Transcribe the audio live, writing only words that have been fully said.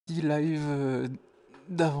petit live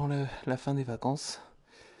d'avant la fin des vacances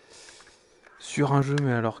sur un jeu,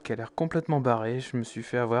 mais alors qui a l'air complètement barré. Je me suis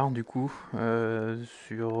fait avoir du coup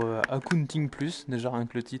sur Accounting Plus. Déjà rien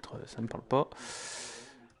que le titre, ça me parle pas.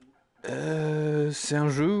 C'est un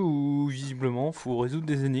jeu où visiblement faut résoudre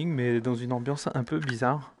des énigmes, mais dans une ambiance un peu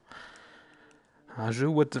bizarre. Un jeu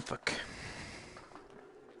what the fuck.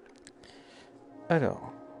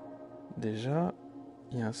 Alors, déjà,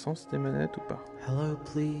 il y a un sens des manettes ou pas? Hello,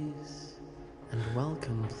 please, and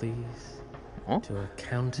welcome, please, Non, to il est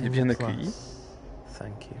Accounting bien Plus. accueilli.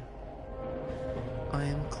 Thank you. I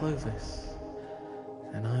am Clovis,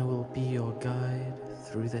 and I will be your guide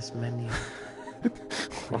through this menu.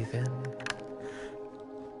 Breathe in, and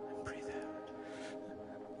breathe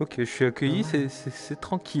out, Ok, je suis accueilli, c'est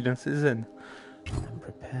tranquille, hein, c'est zen. and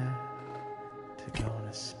prepare to go on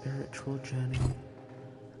a spiritual journey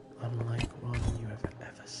unlike one you have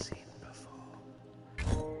ever seen before.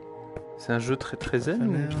 C'est un jeu très très For zen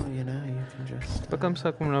ou... now, you know, you can just C'est pas comme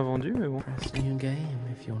ça qu'on me l'a vendu, mais bon. press new game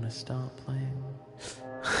if you want to start playing.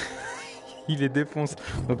 Il les défonce.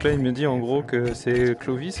 Donc là, il me dit en gros que c'est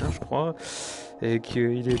Clovis, hein, je crois, et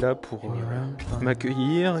qu'il est là pour In your own time.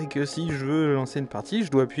 m'accueillir, et que si je veux lancer une partie, je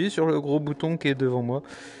dois appuyer sur le gros bouton qui est devant moi.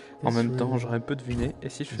 En This même temps, room j'aurais un peu deviné. Et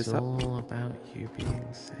si je fais is ça? all about you being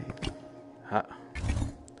safe. Ah,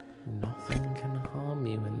 Nothing can harm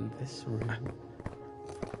you in this room.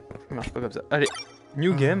 ça marche pas comme ça. Allez,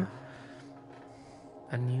 new game.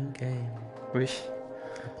 A new game, Oui.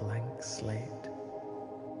 a blank slate.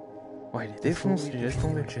 Ouais, il les Before défonce, we il laisse begin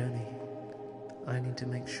tomber. your journey, I need to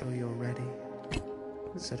make sure you're ready.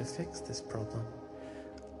 So to fix this problem,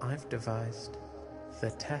 I've devised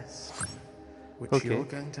the test, which Okay. you're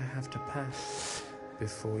going to have to pass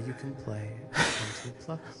before you can play Accounting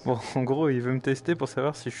Plus. Bon, en gros, il veut me tester pour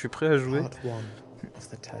savoir si je suis prêt à jouer. Part 1 of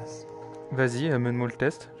the test. Vas-y, amène-moi le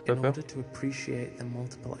test, j'ai pas In peur. order to appreciate the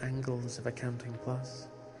multiple angles of Accounting Plus,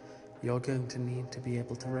 you're going to need to be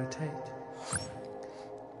able to rotate.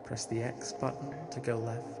 Press the X button to go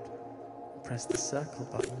left. Press the circle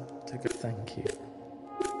button to go... Thank you.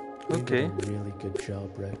 You Okay. did a really good job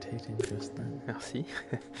rotating just then. Merci.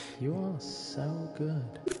 You are so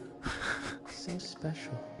good. So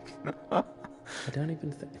special. I don't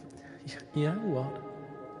even think... You know what?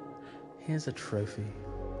 Here's a trophy.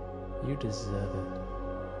 You deserve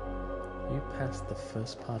it. You passed the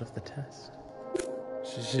first part of the test.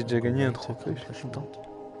 J'ai déjà gagné un Great trophée, je suis content. accomplishment.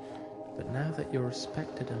 But now that you're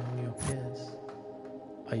respected among your peers,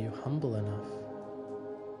 are you humble enough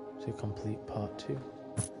to complete part 2?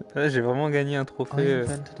 Là, j'ai vraiment gagné un I trophée,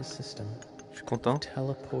 invented a system, je suis content.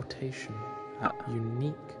 teleportation, Ah.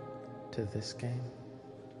 unique to this game.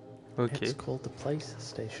 Ok. It's called the place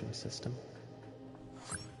station system.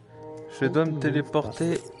 Je dois Hold me the move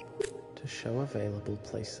téléporter. button to show available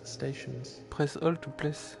place stations. Press all to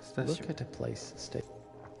place station. Look at a place station.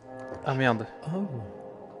 Ah merde. Oh,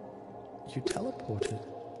 you teleported.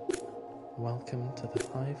 Welcome to the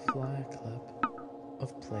High Flyer Club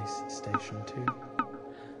of Place Station 2.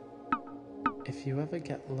 If you ever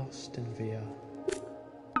get lost in VR,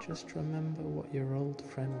 just remember what your old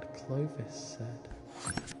friend Clovis said.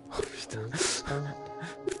 Oh putain. Hold start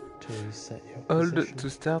to reset your Hold position. to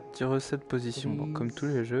start, tu reset position. Bon, comme tous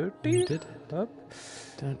les jeux. You did it. Hop.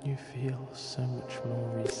 Don't you feel so much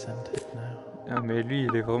more recentered now? Ah mais lui,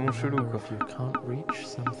 il est vraiment chelou Remember, quoi. if you can't reach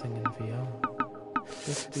something in VR,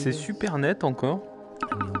 just do C'est this super net encore.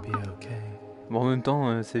 and you'll be okay. Bon, en même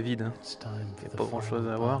temps, c'est vide. Hein. It's time for Y a the pas grand-chose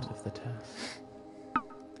final à voir. part of the test.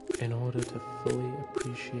 In order to fully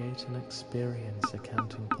appreciate and experience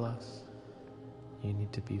Accounting Plus, you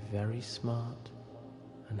need to be very smart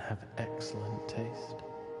and have excellent taste.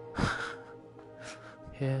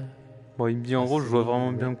 Here, Bon, il me dit en gros, je dois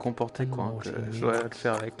vraiment bien me comporter quoi. Hein, que je dois le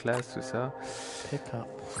faire avec classe, tout ça. pick up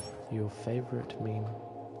your favorite meme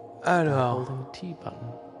by Alors, holding T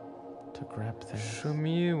button to grab things. show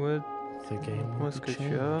me what... The game Moi, will ce be que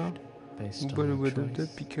tu as. changed based Ou on le your Guadeloupe,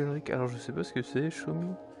 choice. Pickle Rick. Alors, je sais pas ce que c'est, show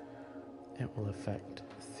me. It will affect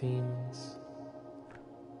themes,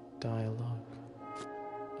 dialogue.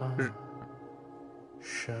 Ah, Je-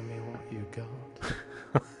 show me what you got.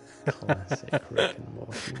 Classic Rick and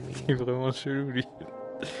Morty Il est meme. vraiment chelou lui.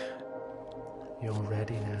 You're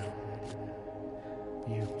ready now.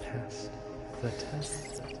 You passed the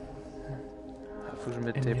test. Ah, faut que je me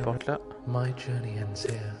In téléporte là. My journey ends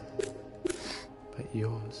here, but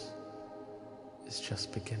yours is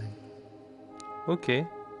just beginning. Ok.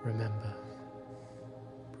 Remember,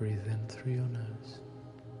 breathe in through your nose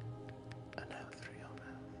and out through your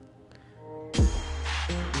mouth.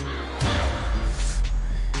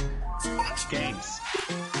 Games.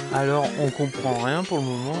 Alors on comprend rien pour le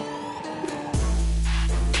moment.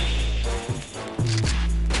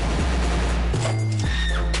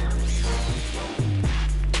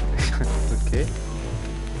 Ok.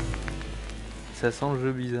 Ça sent le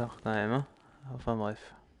jeu bizarre quand même, hein. Enfin bref.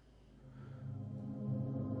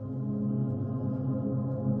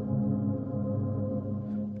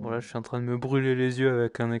 Bon là je suis en train de me brûler les yeux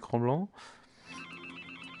avec un écran blanc.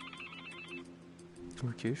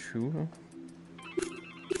 Ok, je suis où là?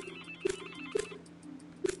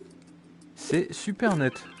 C'est super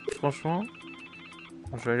net, franchement.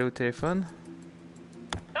 Je vais aller au téléphone.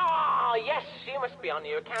 Ah, yes, you must be our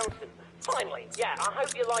new accountant. Finally, yeah, I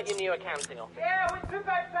hope you like your new accounting office. Yeah, we're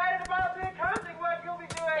super excited about the accounting work you'll be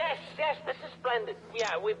doing. Yes, this is splendid.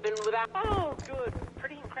 Yeah, we've been without... Oh, good.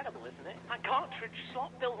 Pretty incredible, isn't it? A cartridge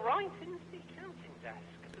slot built right into the accounting desk.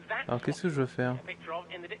 That's Alors qu'est-ce que je veux faire? a picture of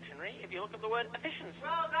in the dictionary if you look up the word efficiency.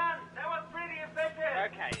 Well done. That was pretty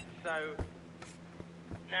efficient. Okay, so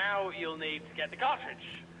now you'll need to get the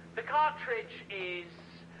cartridge. The cartridge is,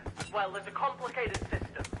 well, there's a complicated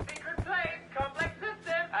system. Secret place, complex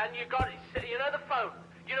system. And you got it, you know the phone?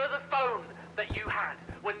 You know the phone that you had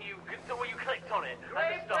when you clicked on it at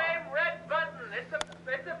Gray the start? frame, red button. It's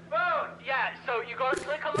a phone. Yeah, so you got to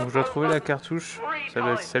click on the Donc je dois phone trouver la button cartouche. three Ça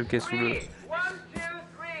doit être times. celle qui est sous le... 1, 2, 3.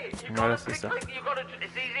 You Voilà, gotta c'est ça. you gotta,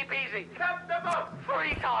 it's easy peasy. Tap the boat.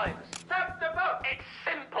 3 times. Tap the boat. It's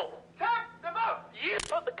simple. Tap the boat. You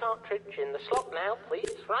put the cartridge in the slot now, please.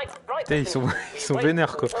 Right. Putain, ils sont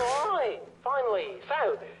vénères quoi. Alright, finally.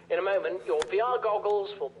 So, in a moment, your VR goggles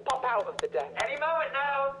will pop out of the deck. Any moment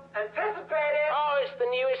now. Anticipate it. Oh, it's the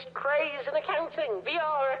newest craze in accounting.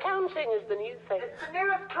 VR accounting is the new thing. It's the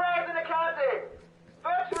newest craze in accounting.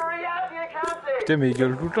 Virtual reality accounting. Putain mais ils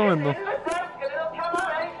gueulent tout le temps là-dedans. In the desk and it'll come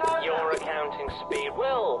out anytime. Your accounting speed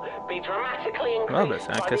will be dramatically increased. Ah bah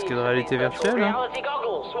c'est un casque de réalité virtuelle hein. Reality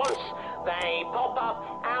goggles. Once they pop up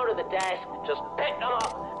out of the desk, just pick them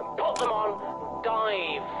up and put them on.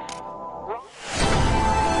 Dive.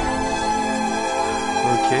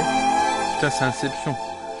 Ok. Putain c'est Inception.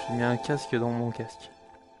 J'ai mis un casque dans mon casque.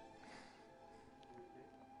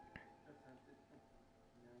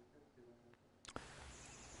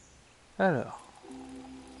 Alors.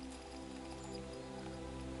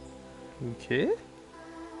 Ok. C'est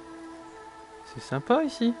sympa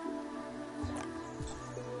ici.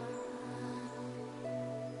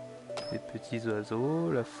 Des petits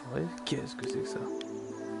oiseaux, la forêt. Qu'est-ce que c'est que ça?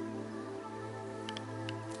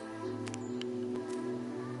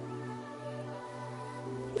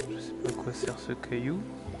 Je sais pas à quoi sert ce caillou.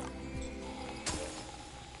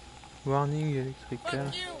 Warning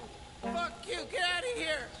électrical. Fuck you! Get out of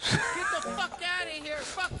here! Get the fuck out of here!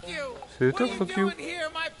 Fuck you! C'est What are toi, you fuck you. doing here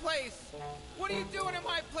in my place? What are you doing in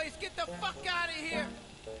my place? Get the fuck out of here!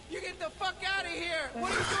 You get the fuck out of here! What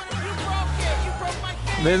are you doing? You broke it! You broke my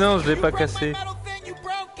thing! Mais non, je l'ai You pas broke cassé. my metal thing! You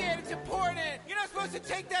broke it! It's important! You're not supposed to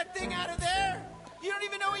take that thing out of there! You don't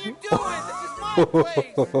even know what you're doing! This is my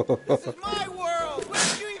place! This is my world! Where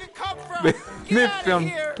did you even come from? Mais Get out of ferme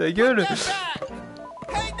here! ta gueule. Put that back!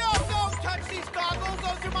 Hey, no, don't touch these goggles!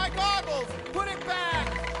 Those are my goggles! Put it back!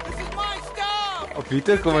 This is my stuff! Oh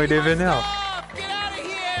putain comment il est vénère. Get out of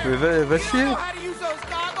here! Mais va You chier. don't know how to use those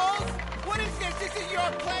goggles? What is this? This is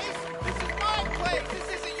your place? This is my place! This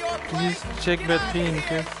isn't your place! Please check Get battery out in of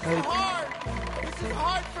here. case. This is hard! This is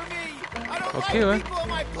hard for me! I don't Ok, like ouais. people in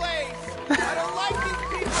my place! I don't like these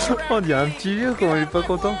people around On dirait un me. petit vieux Get comment il out est of pas my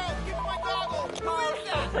content. world. Give me my goggles! Who is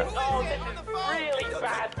that? Who is Oh, it? this On the is phone? really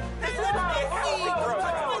bad. Hey, let me see! Touch my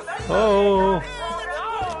seed! Oh, oh, oh. Hey,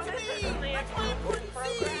 that's my seed! That's my important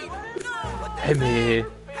seed! No, what the Eh mais... Hey,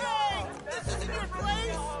 this isn't your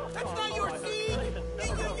place. That's not your seed.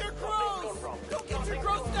 You're gross. Don't get your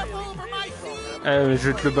gross stuff all over my seed. mais je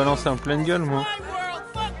vais te le balancer en pleine gueule moi. My world.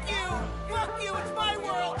 Fuck you. Fuck you. It's my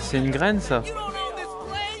world. C'est une graine ça. You don't own this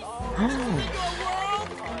place. This isn't your world.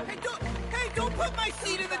 Hey, don't put my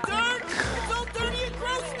seed in the dirt. It's all dirty and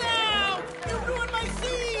gross now. You ruined my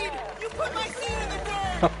seed. You put my seed in the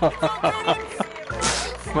dirt. It's all dirty and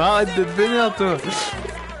gross. Mais arrête de te vénère toi.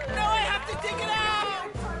 Now I have to dig it out.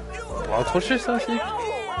 You On va accrocher ça aussi.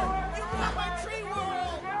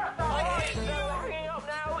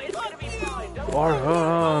 Oh là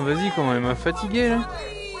là, vas-y comment il m'a fatigué là.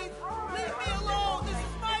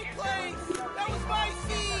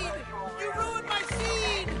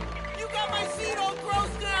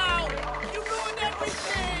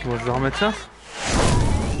 Bon je vais remettre ça.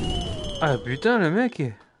 Ah putain le mec.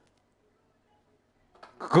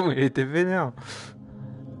 Comment il était vénère.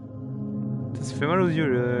 Ça fait mal aux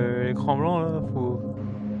l'écran blanc là, faut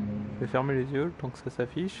fermer les yeux le temps que ça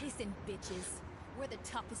s'affiche. Listen, bitches. We're the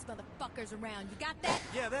toughest motherfuckers around. You got that?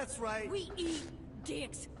 Yeah, that's right. We eat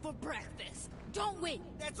dicks for breakfast. Don't we?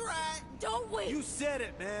 That's right. Don't we? You said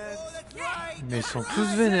it, man. Oh, that's right. Mais ils sont tous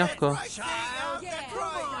vénères quoi. Child, that's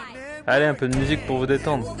right, man. Allez, un peu de musique pour vous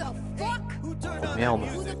détendre. Who the fuck? Who turned Oh, on merde.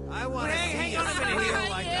 the music? I want to see Hang you on a minute squeal here.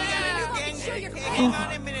 like We that. got a new gang. Show your Hang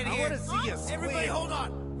on a minute I here. want to see you Everybody, squeal. hold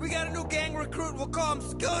on. We got a new gang recruit. We'll call him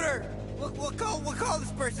Scooter. We'll call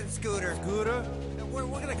this person Scooter. Scooter? We're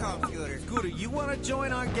gonna call him Scooter. Scooter, you want to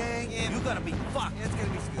join our gang? Yeah. You gotta be fucked. It's gonna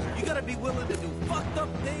be Scooter. You gotta be willing to do fucked up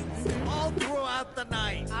things all throughout the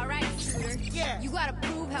night. All right, Scooter. Yeah. You gotta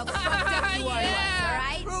prove how fucked up you are to us, all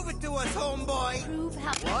right? Prove it to us, homeboy. Prove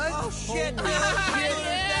how... What? Oh shit, dude.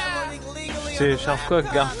 Downloading legally. Télécharge quoi,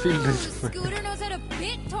 Garfield? Ooh, Scooter knows how to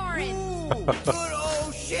BitTorrent. Ooh, good.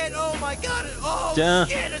 Oh shit. Oh my god. Oh Tiens.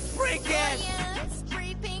 shit. It's spray can. Yeah,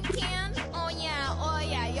 spray paint can? Oh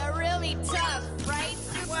yeah, you're really tough, right?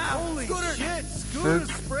 Wow. Holy Scooter. shit! Scooter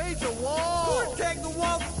sprayed the wall! Scooter tagged the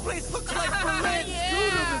wall. This place looks like Berlin.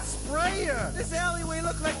 Scooter the sprayer! This alleyway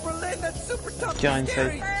looks like Berlin. That's super tough. Car and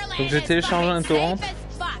inside. scary. Donc j'ai téléchargé un torrent.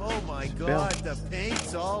 Oh my god, the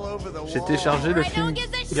paint's all over the wall. J'ai téléchargé le film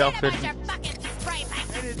Garfield.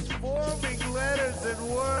 And it's forming letters and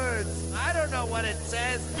words. I don't know what it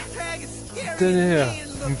says. This tag is scary. Tenez, as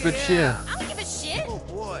pain. une Look peu de at it. chier. I don't give a shit. Oh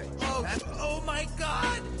boy. Oh my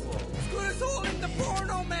god. Scooter's holding the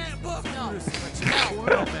porno man book. No, Such a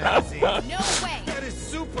porno magazine. no way. That is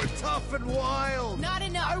super tough and wild. Not I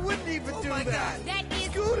enough. wouldn't even do my that. God. That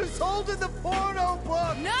is Scooter's holding the porno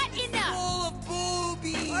book. not enough. Full of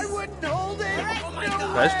boobies. I wouldn't hold it. Alright. Oh my No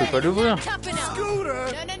God. Bah, je peux pas l'ouvrir. Tough enough. Scooter,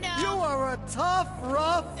 No. you are a tough,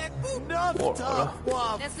 rough, enough Oh, tough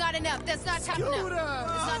wop. That's not enough. That's not tough enough. Scooter.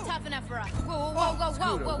 That's not tough enough for us.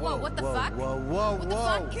 Whoa. What the fuck? Whoa, What the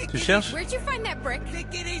fuck? Tu cherches? Where'd you find that brick? Take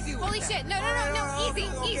it easy with Holy that. shit. No.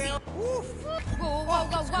 Easy. Woof. Whoa.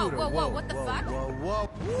 What the fuck?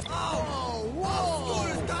 Whoa.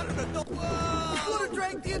 Scooter's got an adult. Whoa. Scooter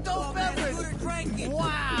drank the adult beverage. Scooter drank it.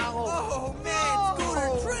 Wow. Oh man,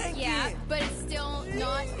 Scooter drank Yeah, it. but it's still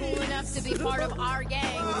not cool enough to be part of our gang.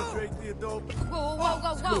 Scooter drank the adult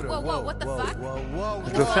Whoa. What the fuck?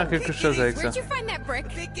 Je dois faire quelque chose avec ça. Where'd you find that brick?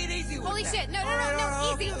 Take it easy with Holy that. shit. No.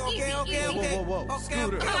 Easy. Whoa.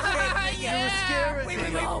 Scooter. Yeah. You're scaring Wait. me.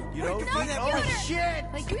 You don't No, think? Scooter. Oh shit.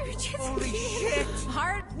 Like we were just Holy being shit.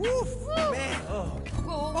 hard. Woof. Man. Whoa.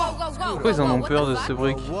 Pourquoi ils en ont peur de ce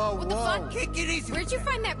brick? What the fuck? Take it easy. Where'd you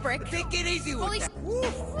find that brick? Take it easy with Holy that. sh-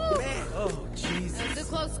 Woof. Man. Oh Jesus. It's a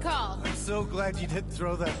close call. I'm so glad you didn't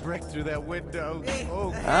throw that brick through that window.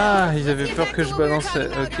 Oh. Ah, ils avaient peur que je balance.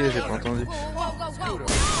 Ok, j'ai pas entendu. Whoa.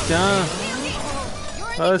 Tiens.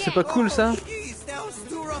 You're in Ah, the c'est gang. pas cool ça? Jeez, that was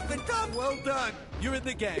too rough and tough. Well done. You're in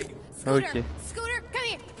the gang. Scooter, Ok. Scooter, come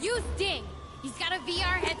here. You sting. He's got a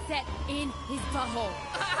VR headset in his butthole.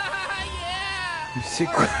 Mais c'est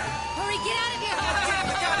quoi? Hurry, get out of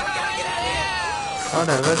here. Oh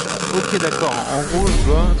la vache. Ok, d'accord. En gros, je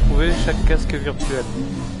dois trouver chaque casque virtuel.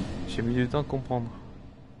 J'ai mis du temps à comprendre.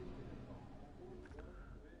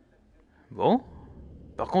 Bon.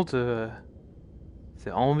 Par contre, c'est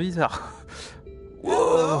vraiment bizarre. Wow.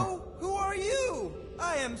 Hello, who are you?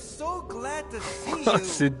 I am so glad to see you.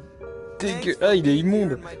 C'est Thanks dégueu. for Ah, il est being here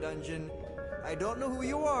immonde. in my dungeon. I don't know who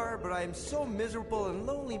you are, but I am so miserable and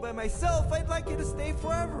lonely by myself. I'd like you to stay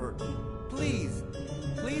forever. Please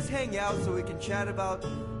hang out so we can chat about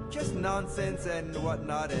just nonsense and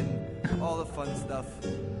whatnot and all the fun stuff.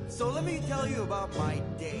 So let me tell you about my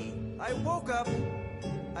day. I woke up,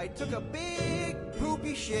 I took a big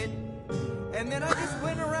poopy shit, and then I just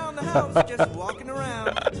went around the house, just walking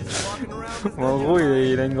around. This Bon, en gros,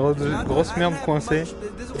 il a une dungeon. grosse merde coincée.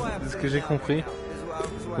 This is why I'm de ce que sitting j'ai down compris. right now.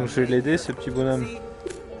 This is why Donc je vais l'aider, ce petit bonhomme. See,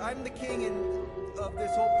 I'm the king of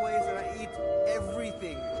this whole place and I eat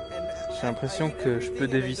everything. And J'ai l'impression que je peux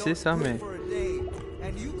dévisser ça, mais...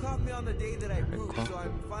 And you caught me on the day that I pooped, quoi? so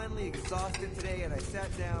I'm finally exhausted today and I sat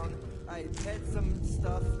down. I pet some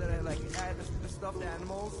stuff that I like, had the stuffed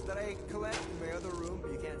animals that I collect in my other room,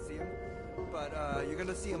 but you can't see them. But you're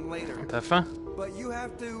gonna see them later. T'as faim? But you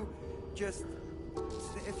have to just,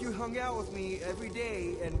 if you hung out with me every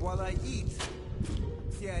day and while I eat,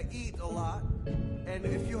 see I eat a lot, and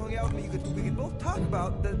if you hung out with me, we could both talk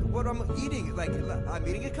about what I'm eating. Like I'm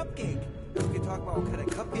eating a cupcake. We can talk about what kind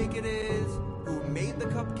of cupcake it is, who made the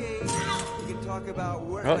cupcake. We can talk about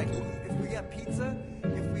where, Oh. like, if we got pizza,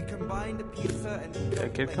 if we combine the pizza and Il y a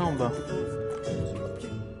quelqu'un en bas.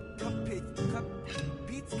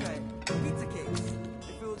 Pizza cakes.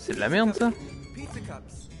 C'est de la merde ça? Pizza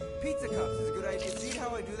cups. Pizza cups is a good idea. See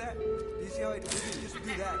how I do that? Do you see how I do? We can just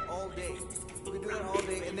do that all day. We can do that all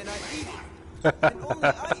day, and then I eat it. And only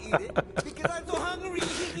I eat it because I'm so hungry.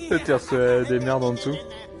 Tu reçois des merdes en dessous.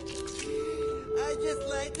 I just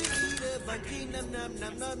like to eat a bunchy num num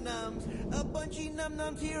num num nums. A bunchy num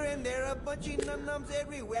nums here and there, a bunchy num nums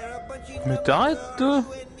everywhere, a bunchy num Mais nums t'arrêtes, toi.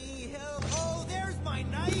 you and me help. Oh, there's my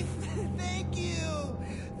knife. Thank you.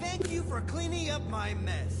 Thank you for cleaning up my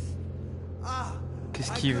mess. Ah.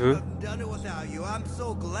 Qu'est-ce I qu'il couldn't veut? have done it without you. I'm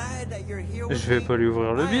so glad that you're here with Je vais me. pas lui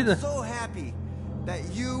ouvrir le I am bide. so happy that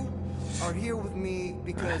you are here with me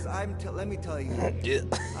because let me tell you,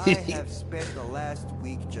 I have spent the last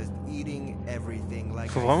week just eating everything.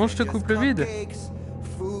 Like Faut I vraiment said, que je te just coupe le bide. cupcakes,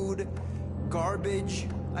 food, garbage.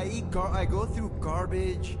 I go through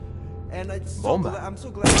garbage, and Bon, bah. I'm so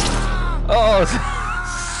glad. Oh,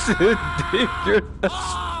 c'est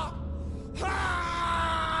dégueulasse.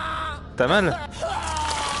 T'as mal?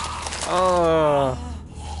 Oh.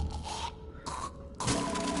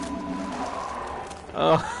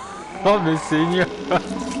 Oh, oh mais c'est ignoble.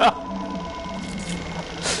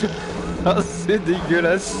 Oh, c'est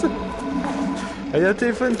dégueulasse. Il y a un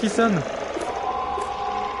téléphone qui sonne.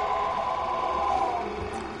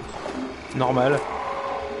 Normal.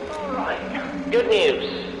 Good news.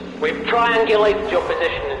 We've triangulated your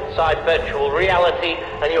position inside virtual reality,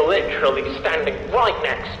 and you're literally standing right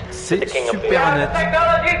next to C'est the king of the super earth. net.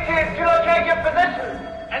 Technology to locate your position.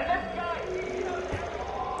 And this guy.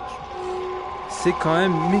 C'est quand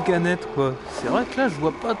même méga net quoi. C'est vrai que là je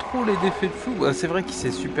vois pas trop les défauts de flou. C'est vrai que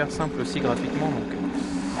c'est super simple aussi graphiquement donc.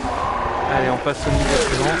 Allez, on passe au niveau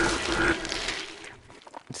suivant.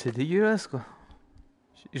 C'est dégueulasse quoi.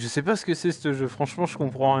 Je sais pas ce que c'est ce jeu, franchement je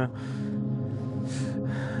comprends rien.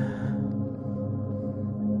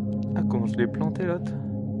 Ah, comment je l'ai planté l'autre.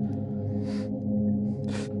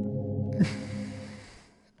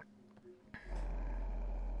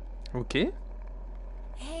 Ok.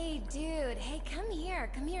 Hey, dude. Hey, come here.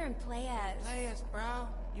 Come here and play us. Play us, bro.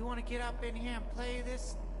 You want to get up in here and play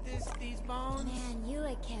these bones? Man, you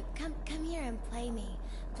a kid. Come here and play me.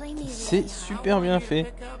 Play me. C'est really hard. super bien fait.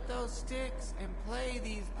 Pick up those sticks and play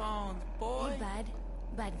these bones, boy. Hey,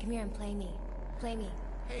 Bud, come here and play me. Play me.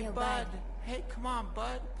 Hey, Yo, bud. Hey, come on,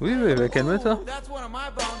 bud. Oui, oui, bah calme-toi. Ooh, that's one of my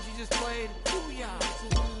bones you just played. Booyah.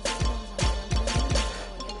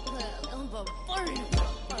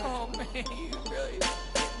 Oh man, you really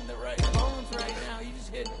hitting the right bones right now. You just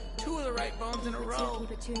hit two of the right bones in a row.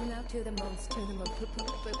 Keep it, tune them out, tune them out, tune them out. Just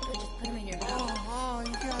put them in your mouth. Oh,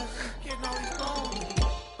 you guys are getting all these bones.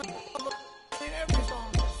 Playing every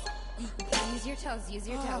bone. Use your toes, use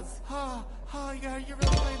your toes. Oh, yeah, you're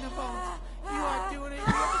really playing the bones. You are doing it.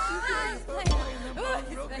 You're playing the bones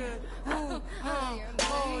real good.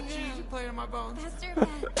 Oh, jeez, you're playing my bones. Faster,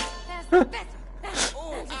 faster, faster.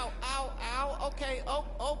 Oh, ow. Okay. Oh.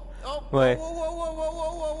 Ouais.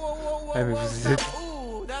 Whoa. Ah, mais vous êtes...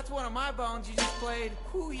 Ooh, that's one of my bones you just played.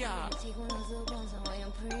 Hoo-yah. Take one of those little bones and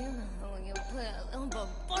you put it in the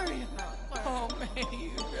Oh, man,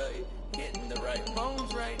 you really hitting the right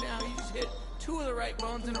bones right now. You just hit two of the right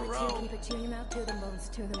bones in a row. Keep it, tune them out, tune them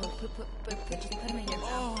out, tune them out. Just put them in your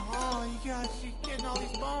mouth. Oh, you guys, you're getting all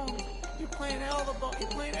these bones. You're playing all the bones. You're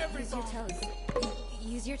playing every Use your bone. toes.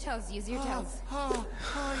 Use your toes, use your toes. Oh,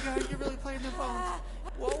 yeah, you're really playing the bones.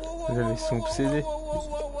 Whoa, Vous avez son obsédé.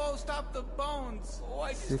 whoa, stop the bones.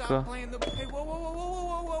 Why'd you C'est stop quoi? playing the... Hey,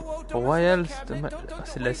 whoa, don't Royal, mess with the cabinet. Don't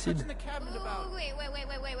c'est de what are you l'acide. touching the cabinet about? Oh,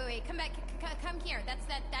 wait. Come back, come here.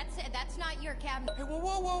 That's not your cabinet. Hey,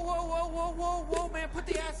 whoa, man, put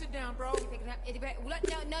the acid down, bro.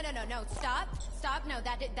 No, stop. No,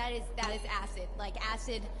 that is acid. Like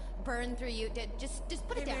acid burn through you. Just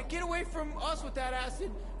put Hey, it down. man, get away from us with that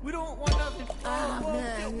acid. We don't want nothing.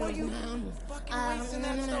 What are you fucking wasting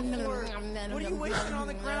that stuff for? What are you wasting on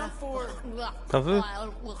the ground for? T'en veux?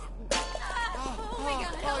 Oh my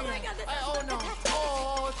god. Oh no.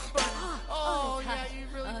 Oh, it's burning. Oh, yeah, you're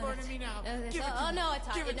really burning me now. Give it to me. No, it's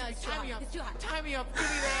hot. Give it No, to me. it's too Tie hot. me up. It's too hot. Tie me up. Give me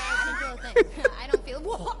that I acid. don't feel a thing. I don't feel.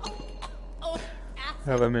 Oh, acid.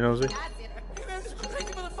 Elle va mélanger. Acid. Hey, man, this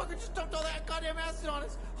crazy motherfucker just dumped all that goddamn acid on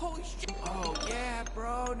us. Holy shit. Oh, yeah,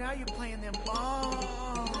 bro. Now you're playing them bones.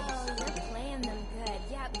 Oh, you're playing them good.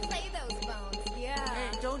 Yeah, play those bones. Yeah.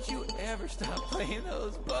 Hey, don't you ever stop playing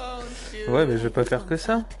those bones, dude. Ouais, mais je vais pas faire que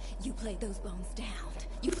ça. You play those bones down.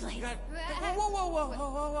 You play. God.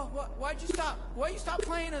 Whoa. Why'd you stop? Why'd you stop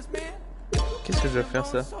playing us, man? Qu'est-ce que je dois faire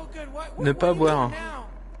ça? So good. Ne pas boire.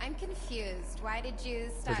 I'm confused. Why did you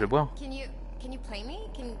stop? Je vais boire. Can you play me?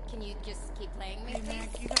 Can you just keep playing me, Hey, man,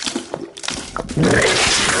 please?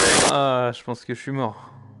 Ah, je pense que je suis mort.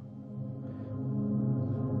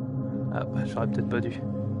 Ah bah j'aurais peut-être pas dû.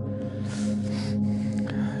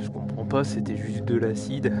 Je comprends pas, c'était juste de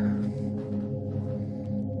l'acide.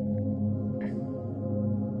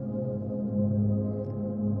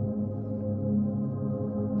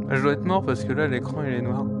 Je dois être mort parce que là l'écran il est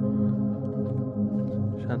noir.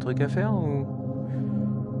 J'ai un truc à faire ou...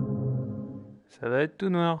 Ça va être tout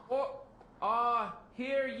noir.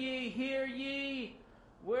 Hear ye, hear ye.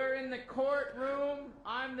 We're in the courtroom.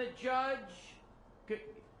 I'm the judge.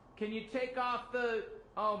 Can you take off the...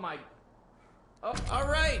 Oh my... Oh, all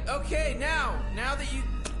right, okay, now that you...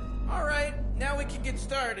 All right, now we can get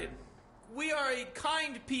started. We are a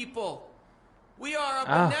kind people. We are a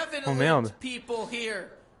benevolent people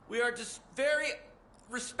here. We are just very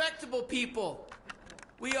respectable people.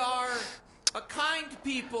 We are a kind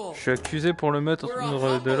people. Je suis accusé pour le meurtre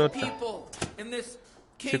de l'autre.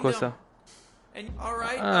 C'est quoi ça?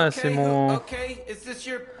 Ah, c'est mon... Okay, is this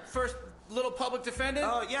your first little public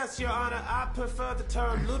defendant? Yes, Your Honor. I prefer the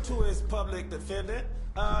term Lutuous public defendant.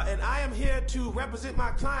 And I am here to represent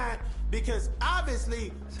my client because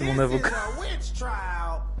obviously this is a witch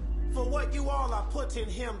trial for what you all are putting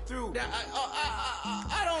him through.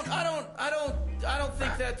 I don't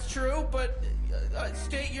think that's true, but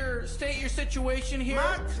state your situation here.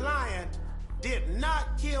 My client did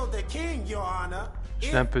not kill the king, Your Honor.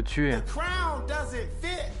 Je l'ai un peu tué. If the crown doesn't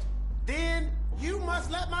fit, then you must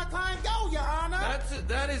let my client go, Your Honor.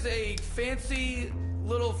 That is a fancy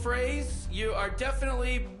little phrase. You are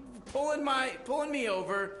definitely pulling me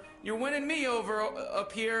over. You're winning me over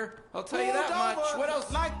up here. I'll tell you that much. What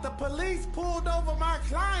else? Like the police pulled over my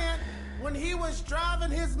client when he was driving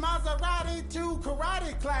his Maserati to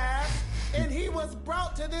karate class, and he was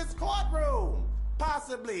brought to this courtroom.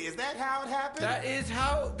 Possibly. Is that how it happened?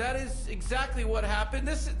 That is exactly what happened.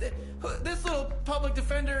 This little public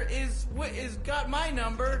defender is got my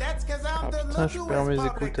number. That's because I'm the littlest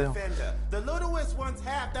public defender. The littlest ones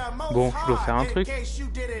have the most heart, in case you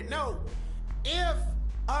didn't know. If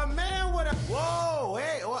a man would have... Whoa,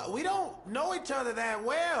 hey, we don't know each other that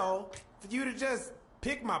well for you to just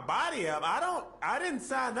pick my body up. I didn't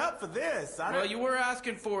sign up for this. Well, you were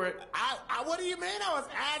asking for it. What do you mean I was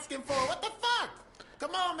asking for it? What the fuck?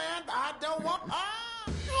 Come on, man. I don't want...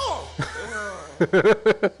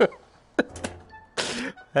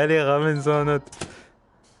 Allez, ramène-en un autre.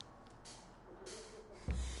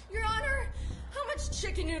 Your Honor, how much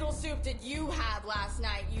chicken noodle soup did you have last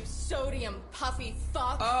night, you sodium puffy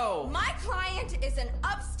fuck? Oh. My client is an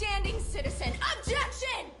upstanding citizen.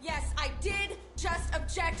 Objection! Yes, I did just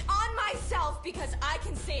object on myself because I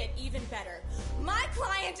can say it even better. My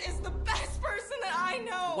client is the best person that I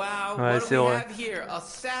know. Wow, what do we have here? A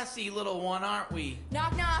sassy little one, aren't we?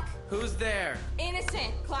 Knock, knock. Who's there?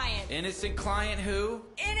 Innocent client. Innocent client who?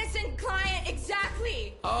 Innocent client,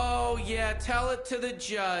 exactly. Oh, yeah, tell it to the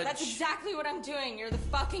judge. That's exactly what I'm doing. You're the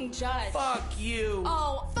fucking judge. Fuck you.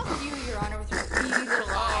 Oh, fuck you, Your Honor, with your beady little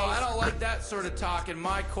eyes. Oh, I don't like that sort of talk in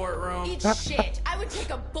my courtroom. Eat shit. I would take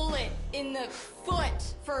a bullet in the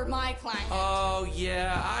foot for my client. Oh,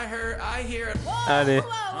 yeah, I hear it. Whoa, Allez.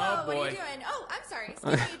 whoa, Oh, what boy. are you doing? Oh, I'm sorry.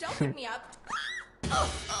 Excuse me, don't pick me up.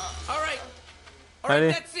 All right,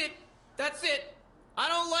 Allez. that's it. I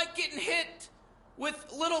don't like getting hit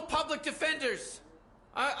with little public defenders.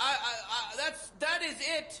 That is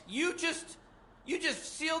it. You just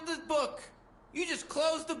sealed the book. You just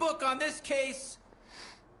closed the book on this case.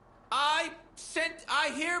 I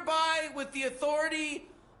hereby, with the authority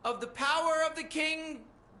of the power of the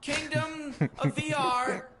kingdom of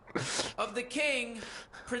VR, of the king,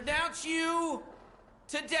 pronounce you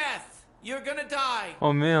to death. You're gonna die.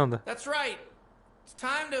 Oh merde. That's right. It's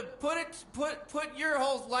time to put your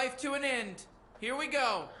whole life to an end. Here we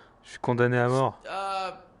go. Je suis condamné à mort.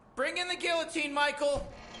 Bring in the guillotine, Michael.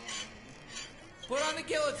 Put on the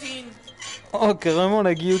guillotine. Oh, carrément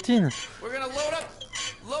la guillotine. We're gonna load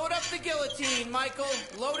up the guillotine, Michael.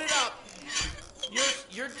 Load it up.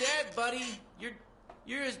 You're dead, buddy.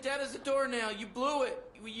 You're as dead as a doornail. You blew it.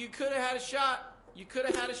 You could have had a shot.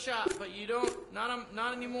 But you don't.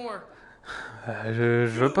 Not anymore. Je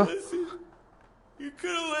veux pas. You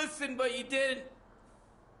could have listened, but you didn't.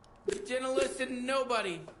 You didn't listen to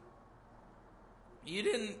nobody. You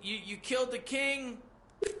didn't. You killed the king.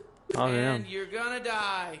 Oh And merde. you're gonna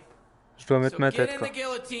die. Je dois mettre So ma get tête in quoi. the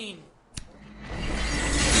guillotine.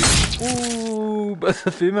 Ouh, bah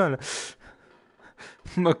ça fait mal.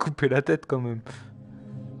 On m'a coupé la tête quand même.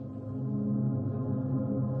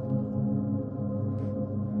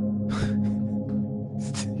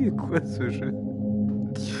 C'était quoi ce jeu?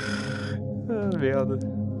 Ah merde.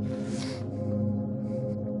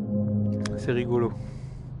 C'est rigolo.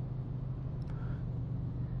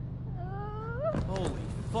 Holy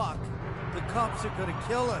fuck. The cops are gonna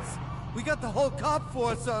kill us. We got the whole cop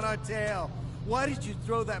force on our tail. Why did you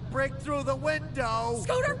throw that brick through the window?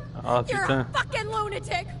 Scooter, Ah you're putain. a fucking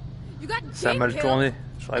lunatic. You got Ça a mal Jane tourné. killed,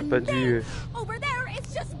 J'aurais and pas then dû... over there,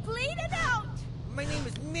 it's just My name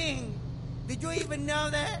is Ming. Did you even know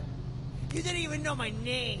that? You didn't even know my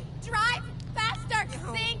name. Drive faster,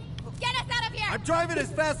 Sing! Get us out of here! I'm driving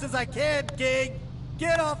as fast as I can, King.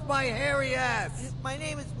 Get off my hairy ass. My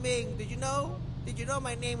name is Ming. Did you know? Did you know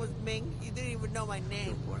my name was Ming? You didn't even know my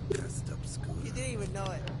name. One custom scooter. You didn't even know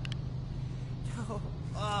it.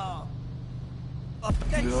 Oh.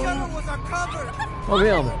 That shuttle was our cover. Oh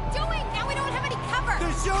merde. What are you doing? Now we don't have any cover.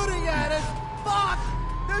 They're shooting at us. Fuck!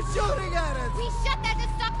 They're shooting at us. We shut that to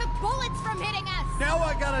stop the bullets from hitting us. Now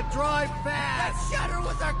I gotta drive That fast. shutter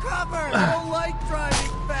was our cover. I don't like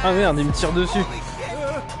driving fast. Ah merde, il me tire dessus. Holy shit!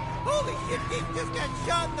 Holy shit! He just got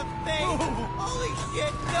shot in the face. Holy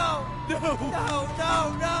shit! No! No! No!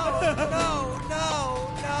 No! No! No!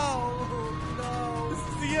 No! This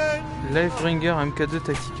is the end. Liferinger MK2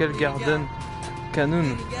 Tactical Garden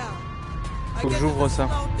Cannon. Faut que j'ouvre ça.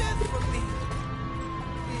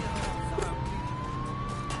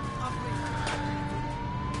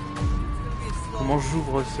 Comment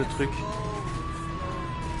j'ouvre ce truc?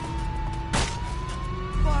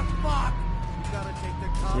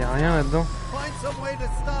 Y'a rien là-dedans. Find some way to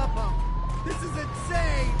stop him. This is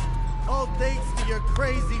insane. All thanks to your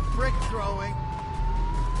crazy brick throwing.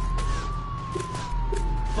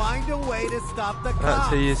 Find a way to stop the Ah, cops.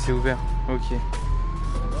 ça y est, c'est ouvert. Ok.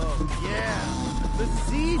 Oh yeah, the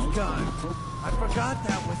siege gun. I forgot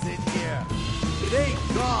that was in here. Thank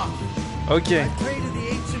God. Ok. I pray to the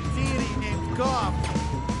ancient deity named Goff.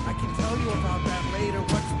 I can tell you about that later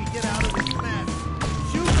once we get out of this mess.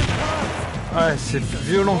 Shoot the cops. Ouais, c'est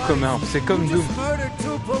violent comme arme. C'est comme You Doom. just murdered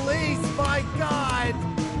 2 police. My God.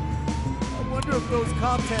 I wonder if those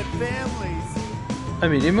cops had families. Ah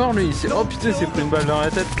mais il est mort lui. Oh putain, il s'est pris une balle dans la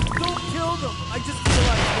tête. Don't kill them. I just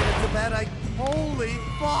realized that it's a bad idea. Holy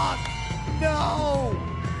fuck. No.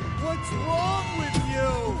 What's wrong with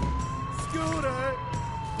you? Scooter.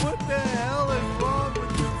 What the hell is wrong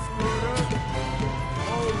with you, Scooter?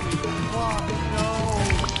 Holy fuck, no.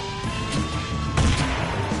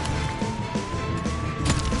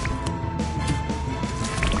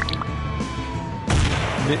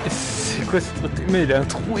 Mais c'est quoi ce truc? Mais il a un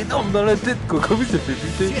trou énorme dans la tête quoi. Comment il s'est fait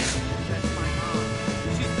buter? Shit. That's my mom.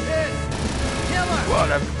 She's pissed. Kill her.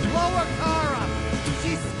 Voilà. Blow her car up.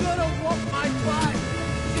 She's gonna whoop my butt.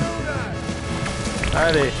 Shoot her.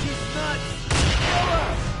 Allez. She's nuts. Kill her.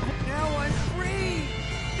 Now I'm free.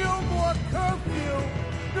 No more curfew.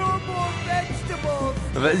 No more vegetables.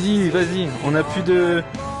 Vas-y, vas-y. On a plus de...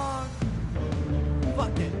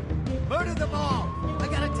 Fuck it. Murder them all. I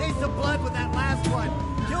got a taste of blood with that last one.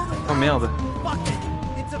 Kill them Oh merde. all. Fuck it.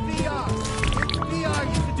 It's a VR. It's VR.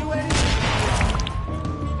 You can do anything.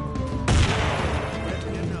 Rip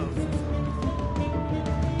your nose.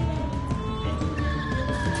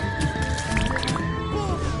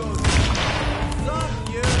 Boom goes. Suck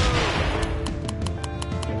you.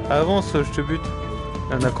 Avance, je te bute.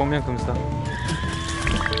 Il y en a combien comme ça?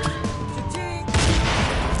 Cha-ching.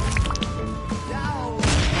 Yow.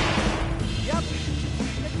 Yep.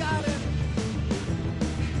 You got it.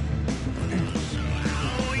 How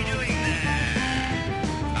are we doing there?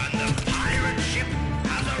 And the pirate ship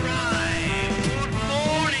has arrived. Good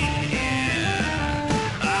morning here.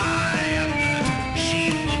 I am the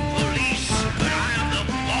chief of police, but I am the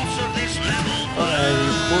boss of this level. Ouais, il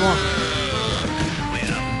est trop loin. We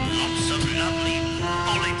have lots of lovely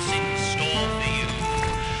bullets in store for you.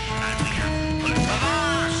 And we have put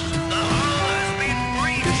avast. The hull has been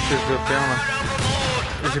breached. Qu'est-ce que je dois faire là?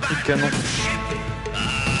 Overboard. J'ai plus de canon.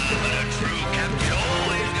 But a true captain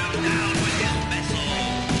always goes down with his vessel.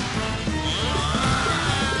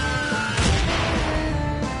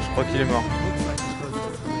 Je crois qu'il est mort. Looks like the coast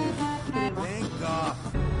is clear. Thank God.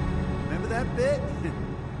 Remember that bit?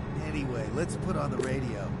 Anyway, let's put on the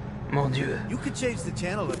radio. Mon dieu. You can change the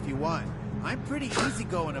channel if you want. I'm pretty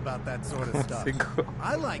easygoing about that sort of stuff. C'est quoi?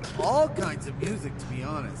 I like all kinds of music, to be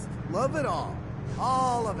honest. Love it all.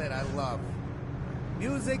 All of it I love.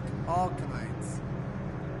 Music, all kinds.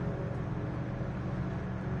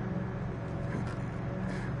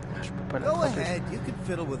 Je peux pas Go l'attraper. ahead, you can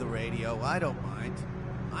fiddle with the radio. I don't mind.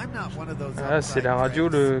 I'm not one of those. Ah, c'est la uptight radio,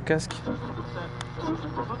 pricks. le casque.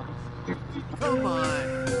 Come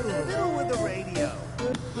on, fiddle with the radio.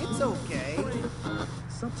 It's okay.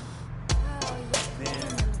 Man,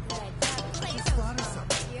 I just thought of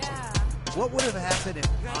something. Yeah. What would have happened if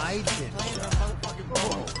I didn't?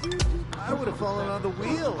 Oh, I would have fallen on the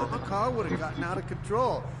wheel and the car would have gotten out of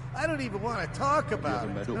control. I don't even want to talk about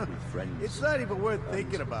it. It's not even worth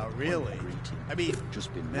thinking about, really. I mean,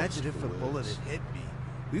 imagine if a bullet had hit me.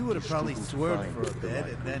 we would have probably swerved for a bit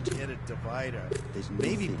and then hit a divider.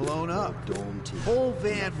 Maybe blown up. Whole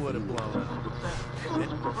van would have blown up. And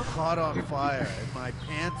caught on fire, and my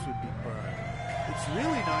pants would be burned. It's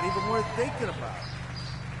really not even worth thinking about.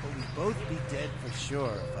 But we'd both be dead for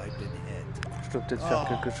sure if I'd been hit. Je dois peut-être faire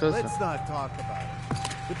quelque chose. Let's not talk about it.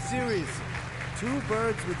 But seriously, 2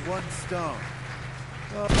 birds with 1 stone.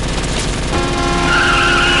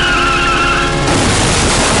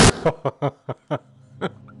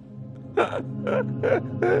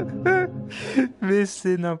 Mais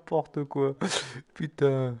c'est n'importe quoi.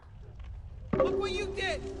 Putain. Look what you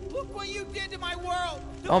did! Look what you did to my world!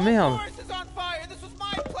 The Oh, whole merde. forest is on fire! This was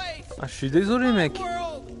my place! Ah, je suis désolé, mec.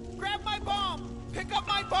 World! Grab my bomb! Pick up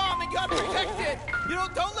my bomb and you gotta protect it! You know,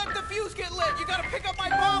 don't let the fuse get lit! You gotta pick up my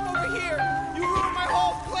bomb over here! You ruined my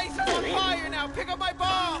whole place! It's on fire now! Pick up my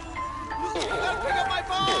bomb! You gotta pick up my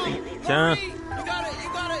bomb! Tiens. Hurry!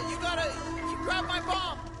 You grab my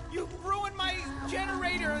bomb! You ruined my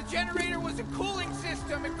generator! The generator was a cooling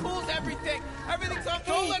system. It cools everything. Everything's on.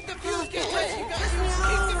 Don't let the fuse get lit. You gotta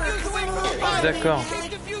keep the fuse away from the fire. D'accord.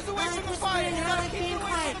 Keep the fuse away from the fire. You gotta keep it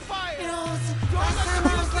away from the fire. Don't let the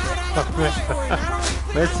fuse get lit from the fire.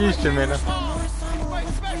 Bah si, je te mets là. It's my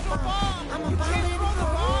special bomb. You can't throw the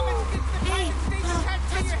bomb. It's the kind of thing you can't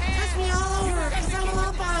take your hand. Touch me all over, cause I'm a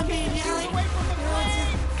little bomb baby. I like, Away from the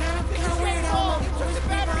flame. kind of weird how You took the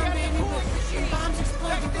battery out of the cooling machine. bombs explode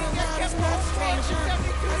That real thing loud. got It's kept not on strange. fire for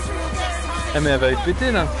 72 degrees Fahrenheit. Ah, mais elle va être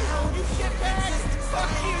pétée là. You shitbag!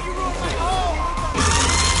 Fuck you! You ruined my home!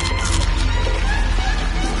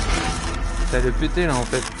 Ça allait péter là en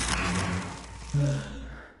fait.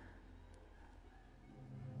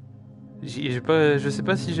 Je sais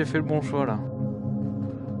pas si j'ai fait le bon choix là.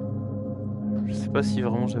 Je sais pas si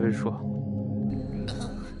vraiment j'avais le choix.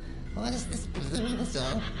 What is this balloon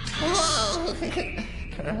song? Whoa! Oh. Okay.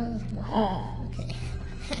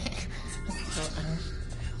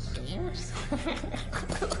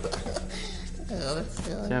 Oh, let's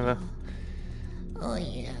do it. Tiens, va. Oh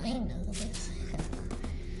yeah, I know this.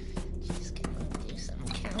 She's gonna do some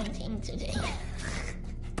counting today.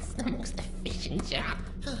 It's the most efficient job.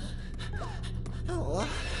 Oh,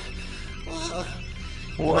 whoa.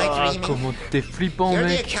 Ouah, comment t'es flippant, You're the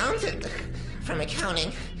mec. accountant from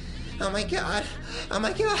accounting. Oh my god. Oh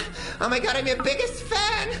my god. Oh my god, I'm your biggest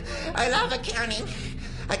fan. I love accounting.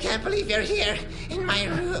 I can't believe you're here in my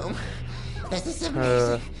room. This is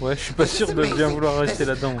amazing. Ouais, je suis pas sûr de bien vouloir rester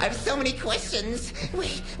là-dedans. I have so many questions.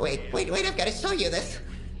 Wait, I've got to show you this.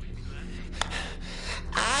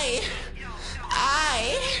 I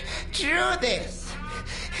drew this.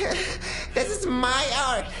 This is my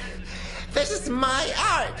art. This is my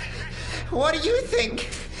art. What do you think?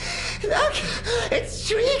 Look, it's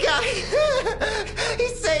Tree Guy.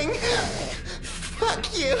 He's saying,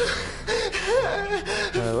 fuck you.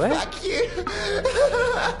 Ouais. Fuck you.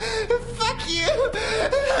 Fuck you.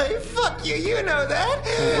 Fuck you, you know that.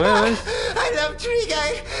 Ouais. I love Tree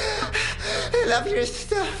Guy. I love your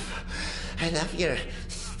stuff. I love your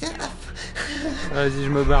stuff. Vas-y, je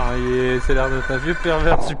me barre. C'est l'air d'être un vieux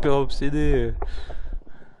pervers super obsédé.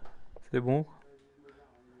 C'est bon.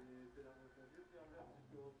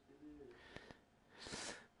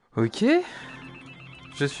 Ok.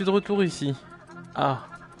 Je suis de retour ici. Ah.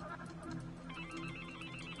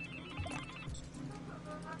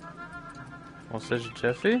 Bon, ça j'ai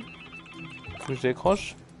déjà fait. Faut que je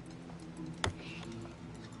décroche.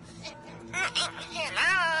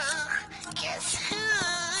 Hello, guess who?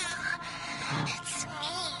 It's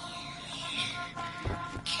me.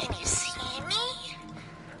 Can you see me?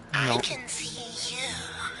 I can see you.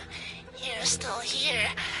 You're still here,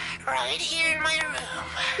 right here in my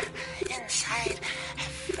room, inside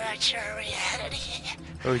virtual reality.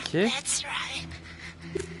 Ok. That's right.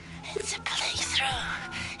 It's a playthrough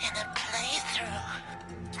and a playthrough.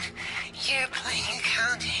 You're playing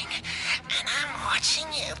accounting, and I'm watching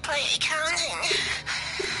you play accounting.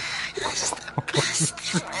 This is the best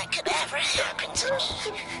thing that could ever happen to me.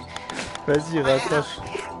 Vas-y, rattache.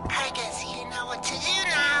 I guess you know what to do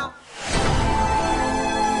now.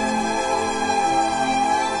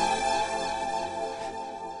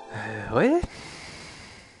 Ouais.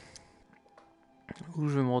 Où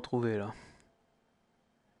je vais me retrouver là?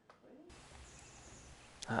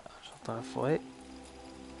 Ah, j'entends la forêt.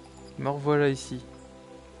 Me revoilà ici.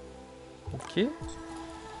 Ok.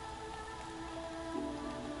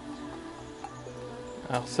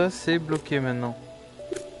 Alors ça c'est bloqué maintenant.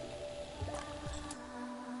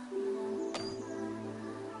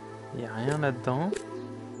 Il n'y a rien là-dedans.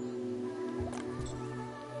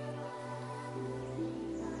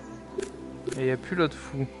 Et il n'y a plus l'autre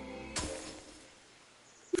fou.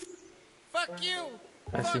 Fuck you!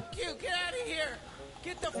 Ah si. Fuck you, get out of here.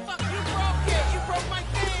 Get the fuck, you broke it. You broke my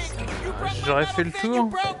thing. You broke my J'aurais fait le thing. You tour.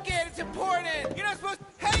 broke it. It's important. You're not supposed.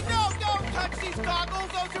 Hey, no, don't touch these goggles.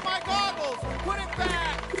 Those are my goggles. Put it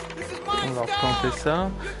back. This is my Alors stuff. quand on fait ça,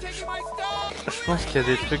 You're taking my stuff. je pense qu'il y a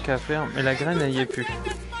des trucs à faire, mais la graine elle y est plus.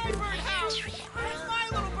 That's my birdhouse. That's my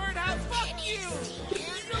little birdhouse. Fuck you.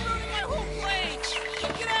 You're ruining my whole place.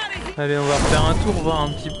 Get out of here. Allez, on va refaire un tour, voir un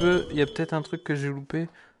petit peu. Il y a peut-être un truc que j'ai loupé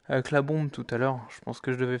avec la bombe tout à l'heure. Je pense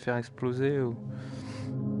que je devais faire exploser ou...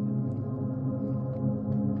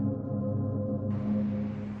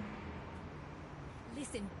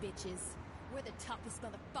 Listen, bitches. We're the toughest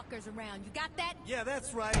motherfuckers around. You got that? Yeah,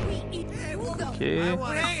 that's right. We eat Ugo. Ok.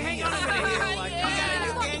 Hang on a minute here. Like, Yeah. we got a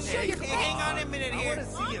new Fucking gang. show your Hang on a minute here.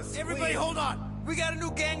 Everybody, hold on. We got a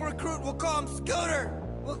new gang recruit. We'll call him Scooter.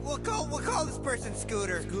 We'll call this person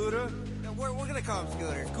Scooter. Scooter? No, we're gonna call him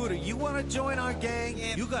Scooter. Scooter, you want to join our gang?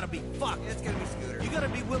 Yeah. You gotta be fucked. It's gonna be Scooter. You gotta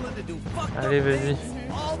be willing to do fucked up Allez, vas-y.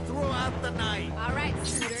 things all throughout the night. All right,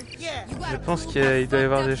 Scooter. Yeah. You Je gotta pense prove qu'il doit y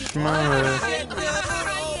avoir how des fucked up you chemins... are.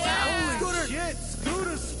 Holy shit!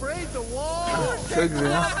 Scooter sprayed the wall. Fuck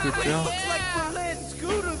vénère, Scooter. Looks like Berlin.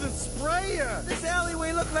 Scooter the sprayer. This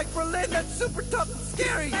alleyway looks like Berlin. That's super tough and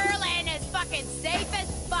scary. Berlin is fucking safe as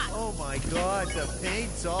fuck. Oh my god, the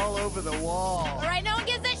paint's all over the wall. All right, no one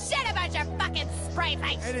gives a shit about your fucking spray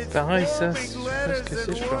paint. And it's Pareil, ça, forming je sais pas ce letters que c'est,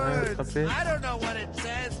 and je peux rien words. attraper. I don't know what it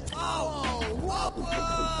says. Oh, whoa.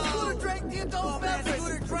 Scooter drank the adult beverage.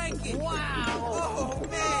 Scooter drank it. Wow. Oh,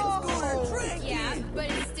 man. Scooter drank Yeah, it. but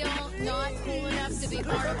it's still not cool enough to be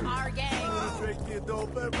part of our gang. Drink the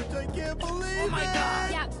adult beverage, I can't believe Oh, my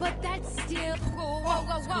God. Yeah, but that's still.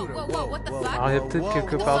 Whoa, what the fuck? Alors il y a peut-être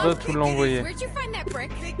quelque part d'autre où l'envoyer. Where'd you find that brick?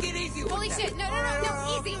 Take it easy. Holy shit! No,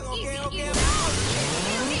 easy, Okay. easy.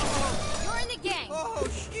 You're in the gang. Oh,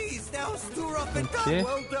 jeez. That was too rough and tough. Ok.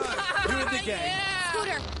 Well done. You're in the gang.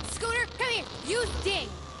 Scooter, come here. Use Ding.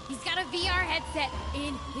 He's got a VR headset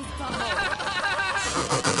in his butthole.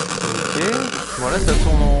 Ok. Voilà, ça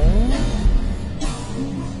tourne en rond.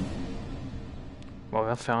 Bon, on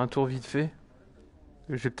va faire un tour vite fait.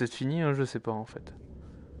 J'ai peut-être fini, hein, je sais pas en fait.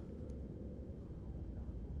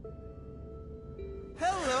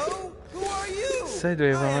 Hello. Who are you? Ça, il doit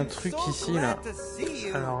y avoir I un am truc so ici là. glad to see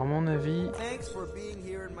you. Alors à mon avis, Thanks for being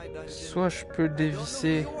here in my dungeon. soit je peux le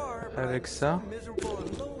dévisser avec ça,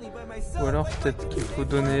 ou alors peut-être qu'il faut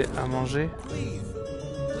donner à manger. Please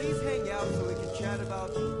hang out so we can chat about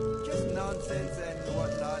just nonsense and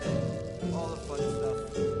whatnot and all the fun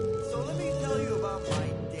stuff. So let me tell you about my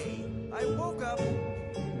day. I woke up,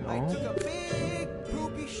 I Non. took a big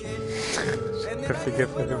poopy shit, and then Pas I fait just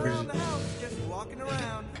gaffe à went la around bougie. the house, just walking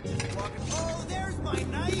around, Oh, there's my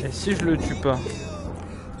knife. Et si je le tue pas?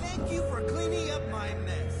 Thank you for cleaning up my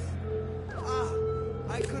mess.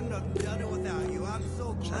 I couldn't have done it without you. I'm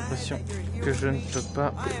so J'ai glad l'impression that you're here que with je ne me. peux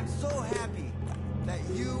pas. I am so happy that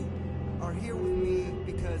you are here with me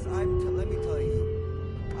because let me tell you,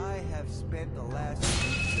 I have spent the last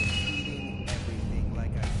week just eating everything,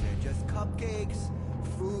 like I said, just cupcakes,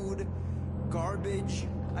 food, garbage.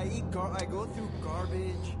 I go through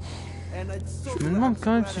garbage, and it's so Je me good. demande I'm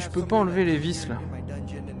quand même so si glad je I peux have pas somebody enlever like les you vis here là. in my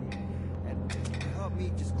dungeon and help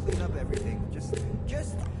me just clean up everything.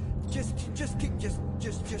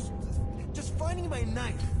 Just finding my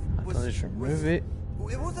knife was. Attendez, je vais me lever.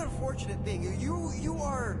 It was an unfortunate thing.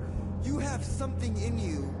 You have something in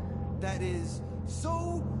you that is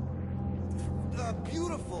so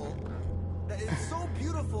beautiful. That is so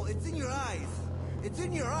beautiful. It's in your eyes. It's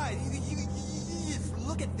in your eyes. You just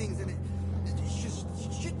look at things and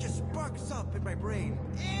shit just sparks up in my brain.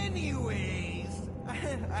 Anyways,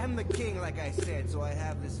 I'm the king, like I said, so I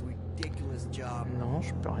have this ridiculous job. Non,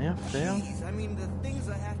 je peux rien faire. Jeez, I mean, the things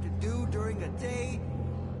I have to do during a day,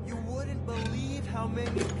 you wouldn't believe how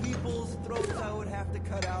many people's throats I would have to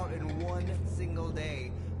cut out in one single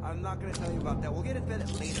day. I'm not going to tell you about that. We'll get into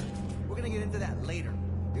that later. We're going to get into that later.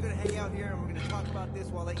 You're going to hang out here and we're going to talk about this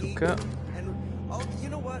while I eat. cas. And, oh, you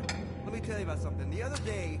know what? Let me tell you about something. The other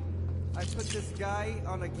day, I put this guy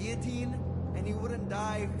on a guillotine and he wouldn't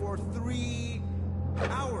die for 3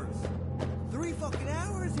 hours. 3 fucking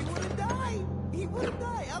hours, he wouldn't die. He wouldn't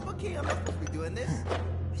die. I'm okay, I'm not supposed to be doing this.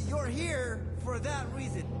 You're here for that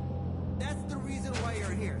reason. That's the reason why you're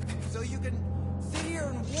here. So you can sit here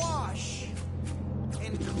and wash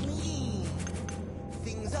and clean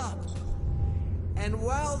things up. And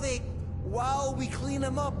while we clean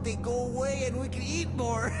them up, they go away and we can eat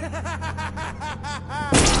more.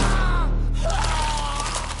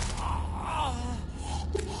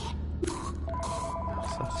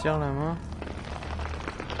 Sortir la main.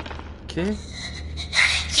 Ok.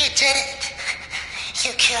 You did it.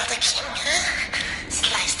 You killed the king, huh?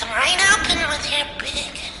 right open with your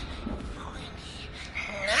big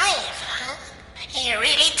knife, huh? You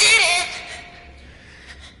really did it.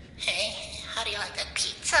 Hey, how do you like that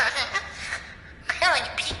pizza, huh? I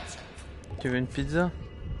like pizza. Tu veux une pizza?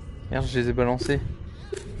 Merde, je les ai balancés.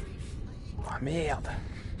 Oh merde!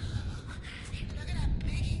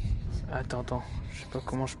 Attends, je sais pas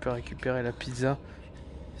comment je peux récupérer la pizza.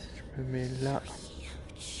 Si je me mets là.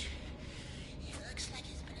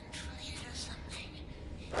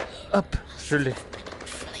 Hop, je l'ai.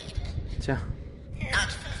 Tiens.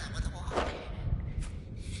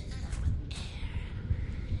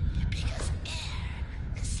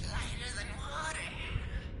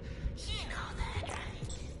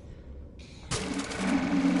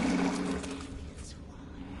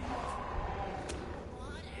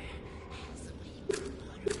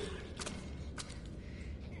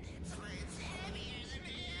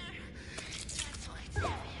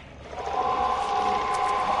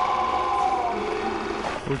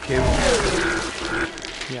 Ok, bon.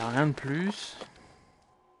 Il n'y a rien de plus.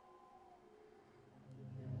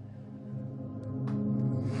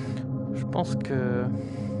 Je pense que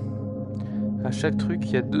à chaque truc,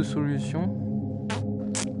 il y a deux solutions.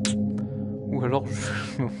 Ou alors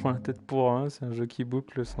je me prends la tête pour un, c'est un jeu qui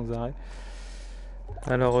boucle sans arrêt.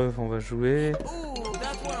 Alors on va jouer.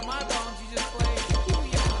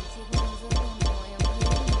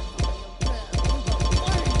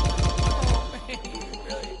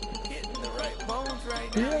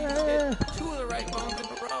 Yeah. Two of the right bones in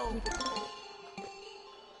a row.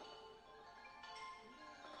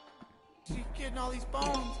 You're getting all these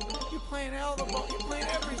bones. You're playing all the bones. You're playing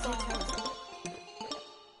every bone.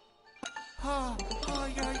 Oh,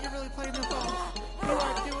 you're really playing the bones. You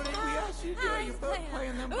are doing it. We asked you to do it. You're both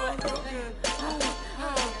playing them bones real good.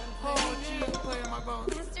 Oh, geez, you're playing my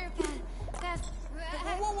bones. Mr. That's...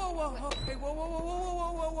 Whoa. Okay,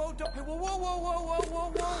 whoa. Don't, hey,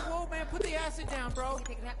 whoa, man. Put the acid down, bro. Oh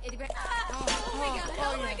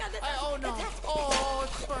my god. Oh, no. Oh,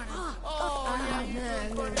 it's funny. Oh, yeah,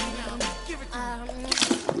 you're funny now. Give it to me.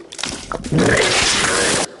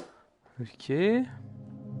 Ok.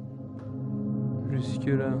 Jusque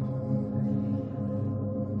là.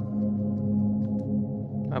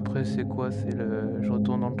 Après c'est quoi? C'est le... Je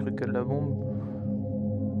retourne dans le truc à la bombe?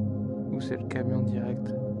 Ou c'est le camion direct?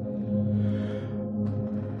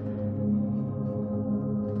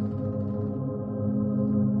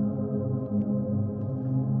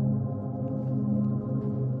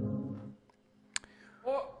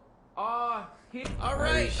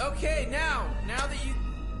 Alright, okay, now that you...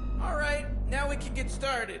 Alright, now we can get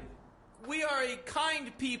started. We are a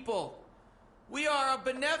kind people. We are a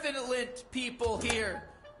benevolent people here.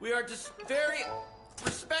 We are just very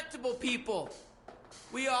respectable people.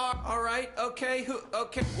 We are... Alright, okay,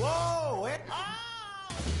 okay. Whoa!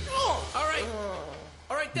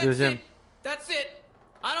 Alright, Deuxième. That's it.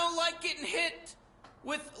 I don't like getting hit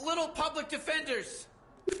with little public defenders.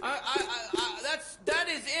 That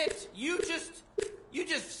is it. You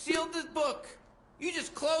just sealed the book. You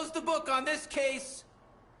just closed the book on this case.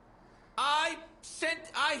 I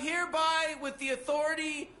hereby, with the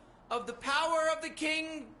authority of the power of the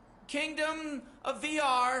kingdom of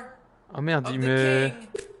VR, Oh merde, of il the me king,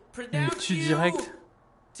 pronounce tue you direct.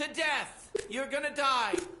 to death. You're gonna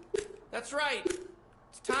die. That's right.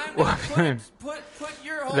 It's time Oh, to put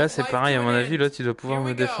your whole Là c'est life pareil, to à an mon avis, end. l'autre il doit pouvoir Here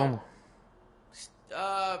me we go. défendre.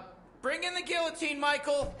 Bring in the guillotine,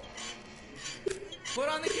 Michael. Put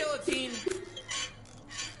on the guillotine.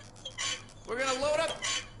 We're gonna load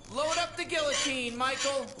up the guillotine,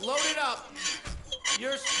 Michael. Load it up.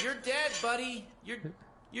 You're dead, buddy.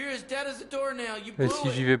 You're as dead as a doornail. You blew Et si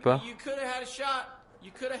it. j'y vais pas? You could have had a shot.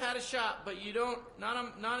 You could have had a shot, but you don't.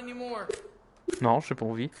 Not anymore. Non, j'ai pas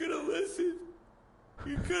envie. Could have listened.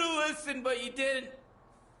 You could have listened, but you didn't.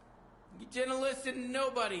 You didn't listen to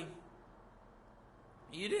nobody.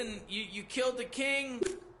 You didn't. You killed the king.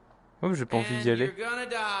 Oh, j'ai pas envie And d'y aller. you're gonna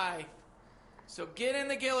die. So get in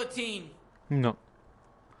the guillotine. Non.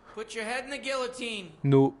 Put your head in the guillotine.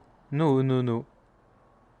 No. No.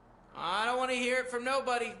 I don't want to hear it from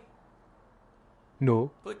nobody. No.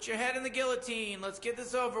 Put your head in the guillotine. Let's get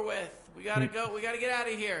this over with. We gotta go. We gotta get out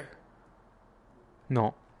of here.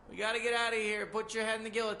 Non. We gotta get out of here. Put your head in the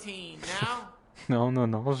guillotine. Now,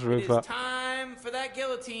 Non, je veux it pas. is time for that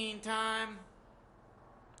guillotine time.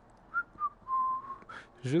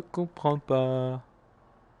 Je comprends pas.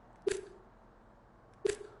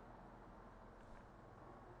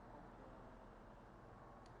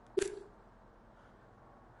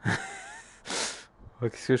 Oh,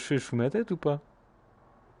 qu'est-ce que je fais? Je fous ma tête ou pas?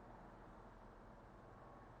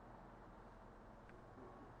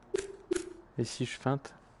 Et si je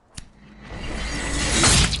feinte?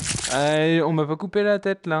 On m'a pas coupé la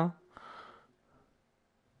tête là.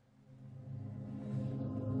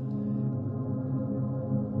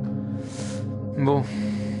 Bon.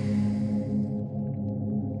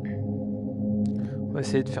 On va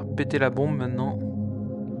essayer de faire péter la bombe maintenant.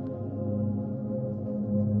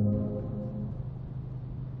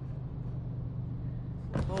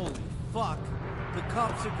 Holy fuck. The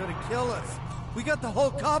cops are gonna kill us. We got the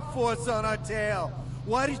whole cop force on our tail.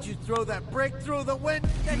 Why did you throw that brick through the window?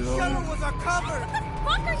 That shutter was our cover! What the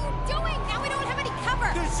fuck are you doing? Now we don't have any cover!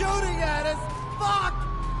 They're shooting at us! Fuck!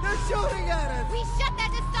 They're shooting at us! We shut that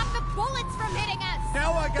to stop the bullets from hitting us!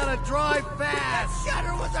 Now I gotta drive That fast!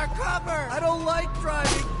 shutter was our cover! I don't like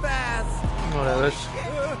driving fast! Oh la vache.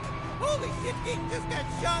 Holy shit, he just got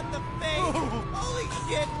shot in the face! Holy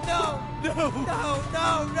shit, no! No! No,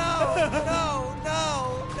 no, no! No,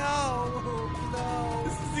 no, no, no!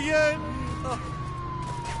 This is the end! Oh,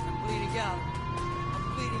 I'm bleeding out. I'm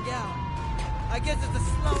bleeding out. I guess it's a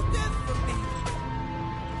slow death for me.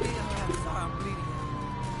 I'm sorry, I'm bleeding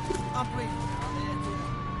out. I'm bleeding out.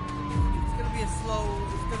 It's gonna be a slow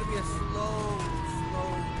death.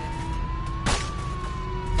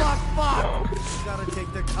 Fuck! We gotta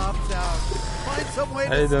take the cops out. Find some way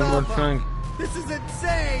to Allez, donne-moi le stop flingue. them. This is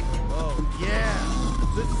insane! Oh, yeah.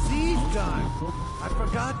 The siege gun. I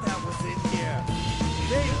forgot that was in here.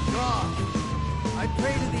 Thank God. I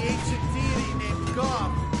pray to the ancient deity named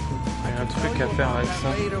Goff. Il y a un I can truc tell à you faire about avec that ça.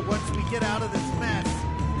 later once we get out of this mess.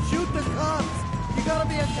 Shoot the cops. You gotta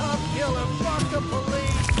be a cop killer. Fuck the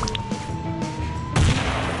police.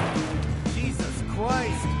 Jesus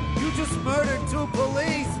Christ. You just murdered 2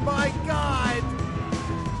 police. My God. I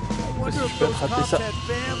wonder if peux those attraper cops ça. had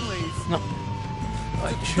families. Non.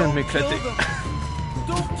 Ouais, je viens de m'éclater.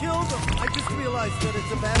 Don't kill them! I just realized that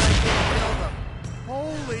it's a bad idea to kill them.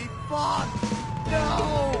 Holy fuck!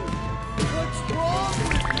 No! What's wrong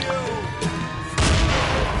with you?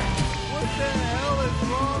 What the hell is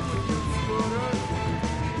wrong with you, Scooter?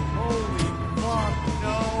 Holy fuck,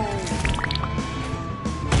 no!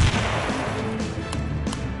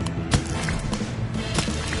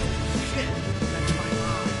 Shit! That's my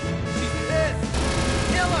mom. She's pissed!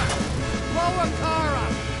 Kill her! Blow her car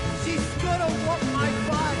up! She's gonna whoop my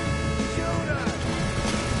butt! Shoot her!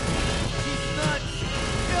 She's nuts!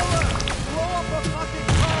 Kill her! Blow up her fucking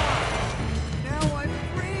car! Now I'm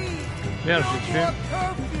free! Merde, No je l'ai tué. more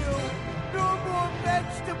curfew! No more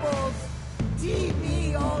vegetables! TV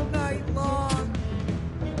all night long!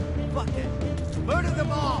 Fuck it! Murder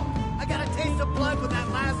them all! I got a taste of blood with that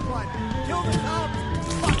last one! Kill the cops!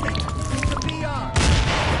 Fuck it! It's a VR!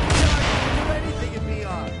 VR can do anything in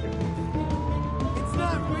VR! It's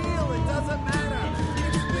not real, it doesn't matter!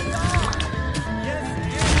 It's VR! Yes,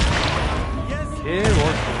 yes, Ok, yes! bon,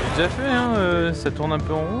 c'est déjà fait, hein. Ça tourne un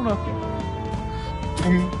peu en rond là.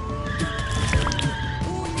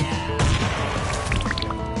 Oh yeah!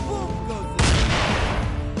 Boom goes the...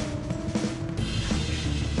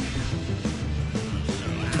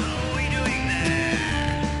 How are we doing there?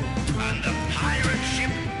 And the pirate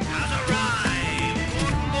ship has arrived.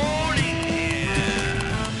 Good morning here.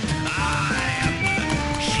 I am the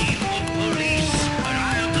chief of police, and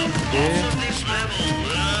I am the boss of this level.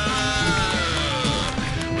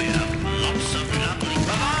 We have lots of lovely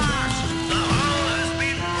cars. The hull has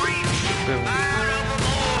been breached. Ouais, bon. Man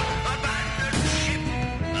overboard, abandoned ship.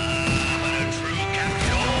 But a true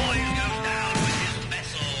captain always goes down with his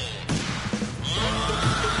vessel.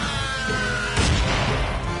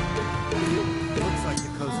 Looks like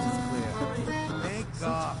the coast is clear. Thank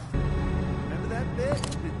God. Remember that bit?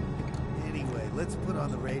 Anyway, let's put on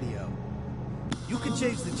the radio. You can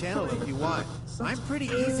change the channel if you want. I'm pretty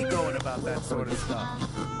easygoing about that sort of stuff.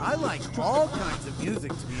 I like all kinds of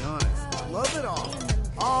music, to be honest. Love it all.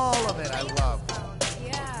 All of it I love.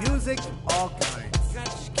 Music, all kinds. You gotta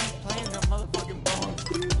just keep playing them motherfucking bones.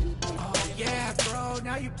 Oh, yeah, bro,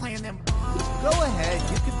 now you're playing them bones. Go ahead,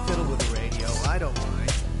 you can fiddle with the radio. I don't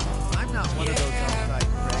mind. I'm not one of those outside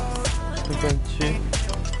pricks. Je peux pas le tuer.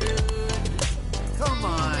 Come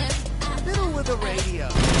on, fiddle with the radio.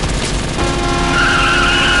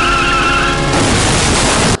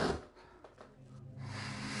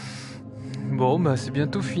 Bon, bah c'est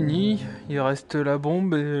bientôt fini. Il reste la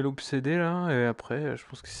bombe et l'obsédé là. Et après, je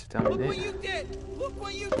pense que c'est Look terminé. what you did! Look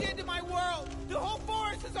what you did to my world! The whole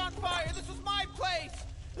forest is on fire! This was my place!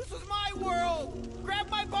 This was my world! Grab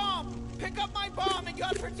my bomb! Pick up my bomb and you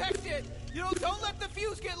gotta protect it! You know, don't let the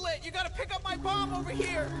fuse get lit! You gotta pick up my bomb over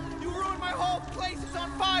here! You ruined my whole place! It's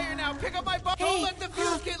on fire now! Pick up my bomb! Don't let the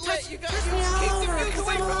fuse get lit! You gotta keep the fuse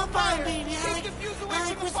away from the fire! Keep the fuse away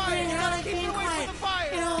from the fire! You gotta keep it away from the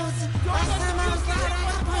fire! Don't let the fuse get lit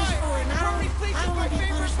by the fire! Hurry, please, it's my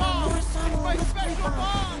favorite bomb! my special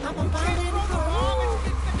bomb! I'm a You bomb can't baby throw the for bomb! real.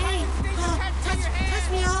 It's the Hey, Titan station attached to your hand! touch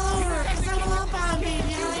me all over, You have cause to I'm keep a bomb baby.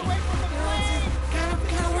 keep I the like, away from the you know, it's flame!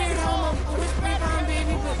 kind of weird how I'm a whispery bomb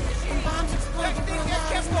baby, but when bombs explode, That they're thing real that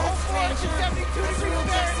loud, kept isn't the that whole strange? forest at Huh? 72 That's a degrees real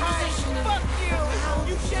Fahrenheit! juxtaposition of Fuck you! how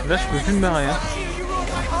You shit Là, je peux plus me marrer. Hein. Fuck you! You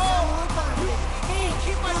ruined my home! Hey,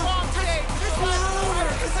 Keep my bomb safe! touch me all over,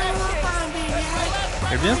 cause I'm a bomb baby. That's my last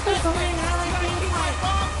C'est bien fait ça. I like being keep my quiet.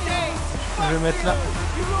 bomb safe! Je vais mettre là.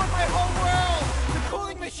 You ruined my whole world! The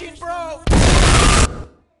cooling machine broke!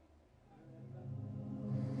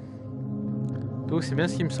 Donc c'est bien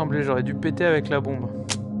ce qui me semblait, j'aurais dû péter avec la bombe.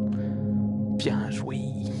 Bien joué.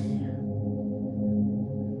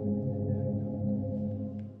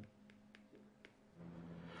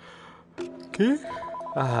 Ok.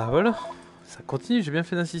 Ah voilà, ça continue, j'ai bien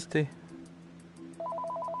fait d'insister.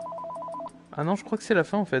 Ah non, je crois que c'est la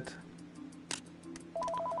fin en fait.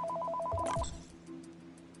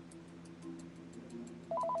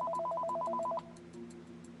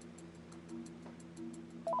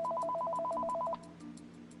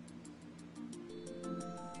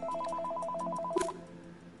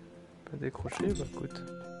 Pas décroché, bah écoute.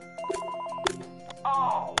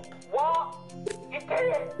 Oh, what? You did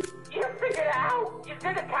it! You figured it out! You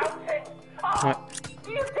did accounting! Oh, Ouais.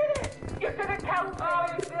 you did it! You did accounting! Oh,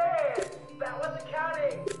 you did! That was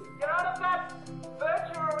accounting! Get out of that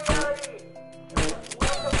virtual reality!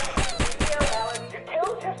 Welcome back to real reality! You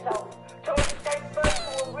killed yourself to escape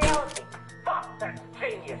virtual reality! Fuck, that's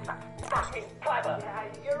genius! That's fucking clever! Yeah,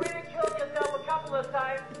 you really killed yourself a couple of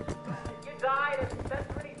times. You died, and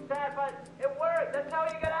that's pretty sad, but it worked. That's how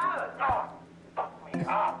you got out. Oh, fuck me!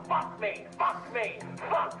 Oh, fuck me! Fuck me!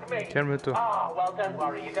 Fuck me! Calme-toi. Oh, well, don't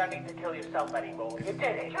worry. You don't need to kill yourself anymore. You did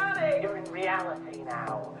it! Johnny! You're in reality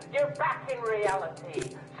now. You're back in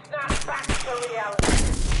reality. Snap back to reality.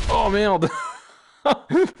 Oh merde.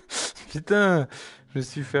 Putain, je me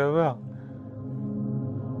suis fait avoir.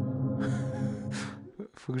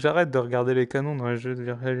 Faut que j'arrête de regarder les canons dans les jeux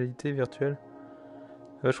de réalité virtuelle.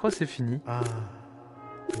 Je crois que c'est fini. Ah,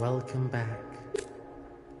 welcome back.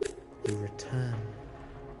 You return.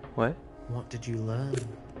 Ouais. What did you learn?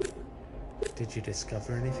 Did you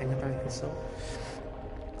discover anything about yourself?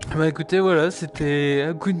 Bah écoutez, voilà, c'était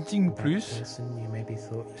Accounting About the Plus. person you maybe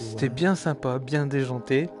thought you C'était were? bien sympa, bien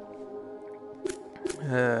déjanté.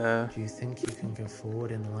 Do you think you can go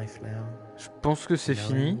forward in life now? Je pense que c'est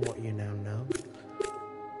fini. knowing what you now know?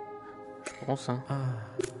 Je pense, hein. Ah.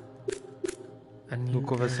 A new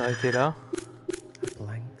Donc on va day, s'arrêter là. a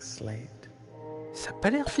blank slate. Ça a pas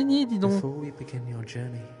l'air fini, dis donc. Before we begin your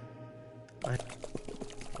journey, I...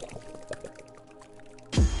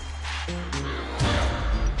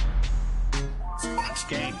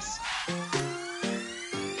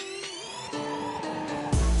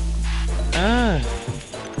 Ah,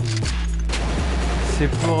 c'est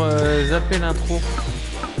pour zapper l'intro.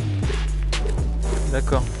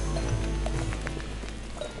 D'accord.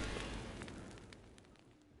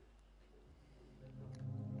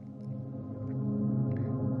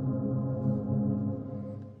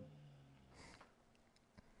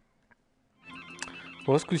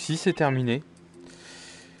 Bon, ce coup-ci, c'est terminé.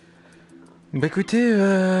 Bah écoutez,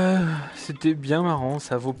 c'était bien marrant,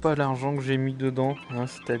 ça vaut pas l'argent que j'ai mis dedans, hein,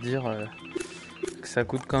 c'est-à-dire que ça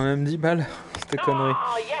coûte quand même 10 balles, cette connerie.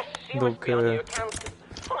 Oh, yes, you Donc, must be on the accountant.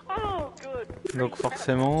 Oh, good. Donc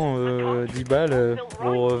forcément, 10 balles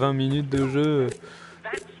pour 20 minutes de jeu,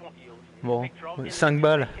 bon, 5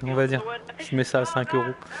 balles, on va dire. Je mets ça à 5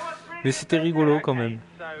 euros. Mais c'était rigolo quand même.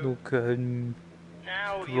 Donc,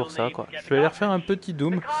 toujours ça, quoi. Je vais aller refaire un petit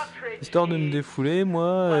Doom, histoire de me défouler,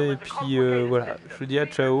 moi. Et puis voilà, je vous dis à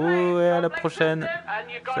ciao et à la prochaine.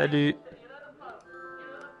 Salut!